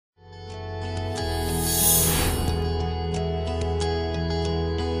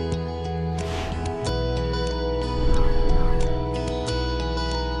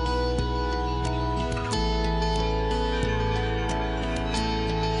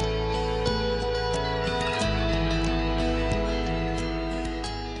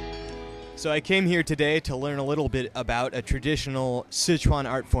So I came here today to learn a little bit about a traditional Sichuan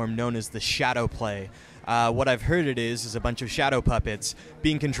art form known as the shadow play. What I've heard it is a bunch of shadow puppets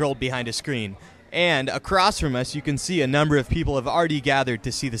being controlled behind a screen. And across from us, you can see a number of people have already gathered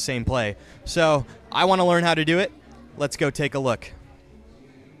to see the same play. So I want to learn how to do it. Let's go take a look.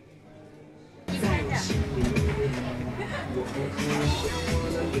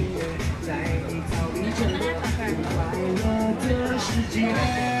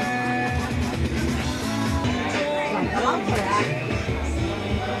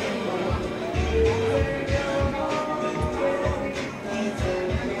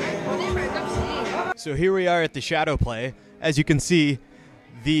 So here we are at the shadow play. As you can see,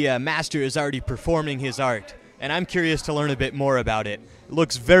 the master is already performing his art, and I'm curious to learn a bit more about it. It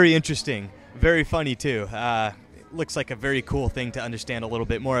looks very interesting, very funny too. It looks like a very cool thing to understand a little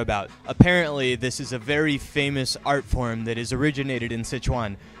bit more about. Apparently, this is a very famous art form that is originated in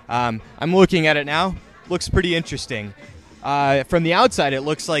Sichuan. I'm looking at it now. Looks pretty interesting. From the outside, it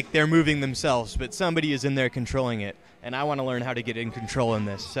looks like they're moving themselves, but somebody is in there controlling it, and I want to learn how to get in control in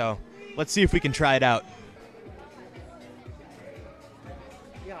this. So let's see if we can try it out.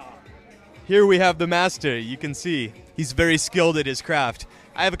 Here we have the master. You can see he's very skilled at his craft.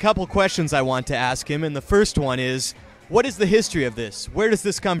 I have a couple questions I want to ask him, and the first one is, what is the history of this? Where does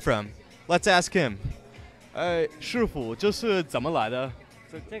this come from? Let's ask him. 师傅，这是怎么来的？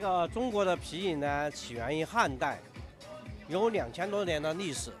这个中国的皮影呢，起源于汉代，有2000多年的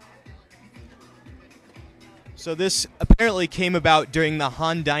历史。 So this apparently came about during the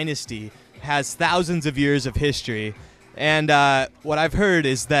Han Dynasty, has thousands of years of history, and what I've heard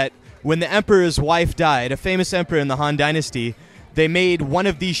is that when the emperor's wife died, a famous emperor in the Han Dynasty, they made one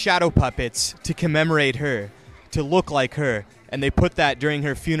of these shadow puppets to commemorate her, to look like her, and they put that during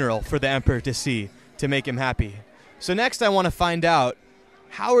her funeral for the emperor to see, to make him happy. So next I want to find out,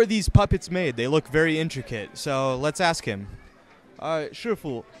 how are these puppets made? They look very intricate, so let's ask him. 师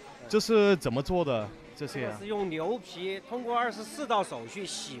傅，这是怎么做的？这些啊？是用牛皮，通过24道手续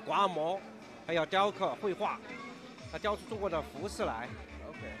洗、刮磨，还有雕刻、绘画，它雕出中国的服饰来。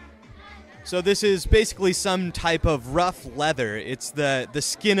 So this is basically some type of rough leather. It's the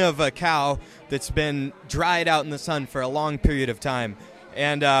skin of a cow that's been dried out in the sun for a long period of time,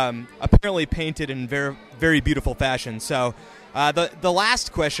 and apparently painted in very, very beautiful fashion. So the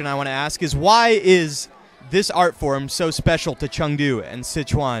last question I want to ask is, why is this art form so special to Chengdu and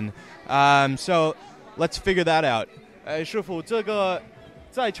Sichuan? So let's figure that out. 师傅，这个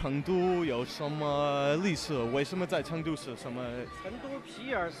在成都有什么历史？为什么在成都是什么？成都皮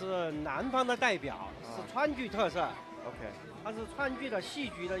影是南方的代表，是川剧特色。Okay. 它是川剧的戏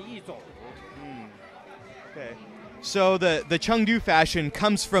剧的一种。Okay. So the Chengdu fashion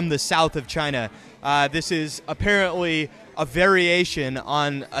comes from the south of China. This is apparently a variation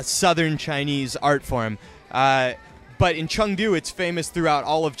on a southern Chinese art form. But in Chengdu, it's famous throughout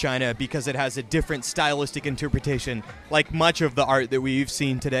all of China because it has a different stylistic interpretation, like much of the art that we've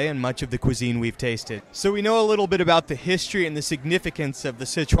seen today and much of the cuisine we've tasted. So we know a little bit about the history and the significance of the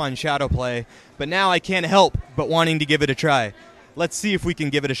Sichuan shadow play, but now I can't help but wanting to give it a try. Let's see if we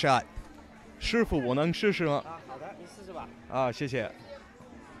can give it a shot. 师傅，我能试试吗？好的，你试试吧。谢谢。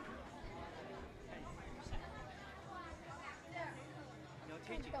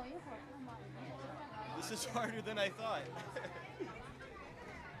 This is harder than I thought.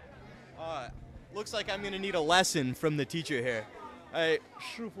 Looks like I'm going to need a lesson from the teacher here.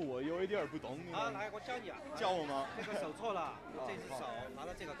 师傅，我有一点不懂。好，来，我教你啊。教我吗？这个手错了，这只手拿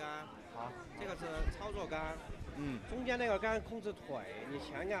到这个杆。好，这个是操作杆。中间那个杆控制腿，你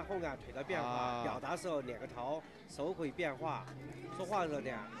前杆、后杆腿的变化。表达时候两个头，手可以变化。说话的时候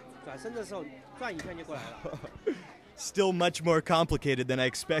点，转身的时候转一圈就过来了。Still much more complicated than I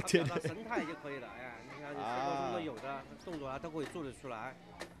expected. 神态就可以了，哎，你看生活中的有的动作啊都可以做得出来。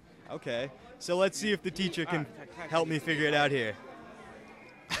 Okay, so let's see if the teacher can help me figure it out here.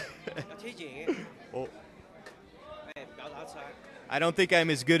 要贴紧。Oh. 哎，表达出来。 I don't think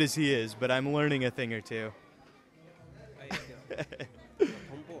I'm as good as he is, but I'm learning a thing or two.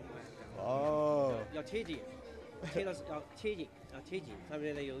 同步。哦。要贴紧，贴的是要贴紧，上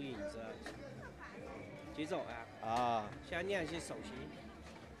面得有影子。节奏哎。先练习手型。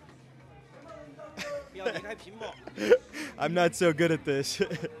不要离开屏幕。I'm not so good at this.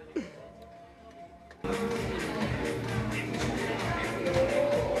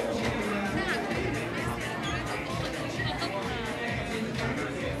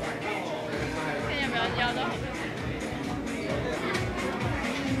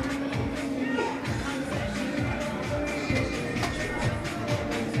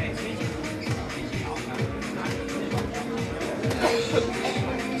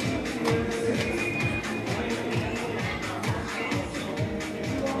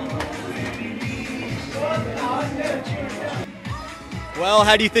 Well,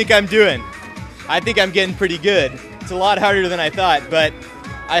 how do you think I'm doing? I think I'm getting pretty good. It's a lot harder than I thought, but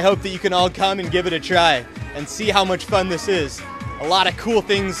I hope that you can all come and give it a try and see how much fun this is. A lot of cool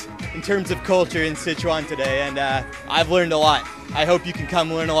things in terms of culture in Sichuan today, and I've learned a lot. I hope you can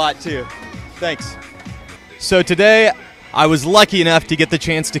come learn a lot too. Thanks. So today, I was lucky enough to get the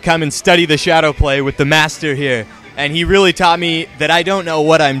chance to come and study the shadow play with the master here, and he really taught me that I don't know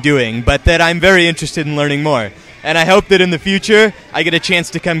what I'm doing, but that I'm very interested in learning more. And I hope that in the future, I get a chance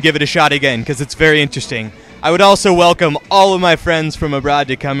to come give it a shot again, because it's very interesting. I would also welcome all of my friends from abroad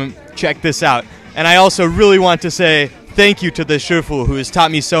to come and check this out. And I also really want to say thank you to the Shifu, who has taught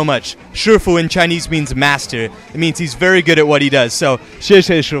me so much. Shifu in Chinese means master. It means he's very good at what he does. So, 谢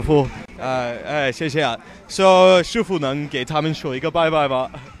谢师傅。谢谢啊。说师傅能给他们说一个拜拜吗？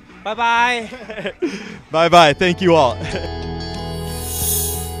拜拜。Bye bye. Thank you all.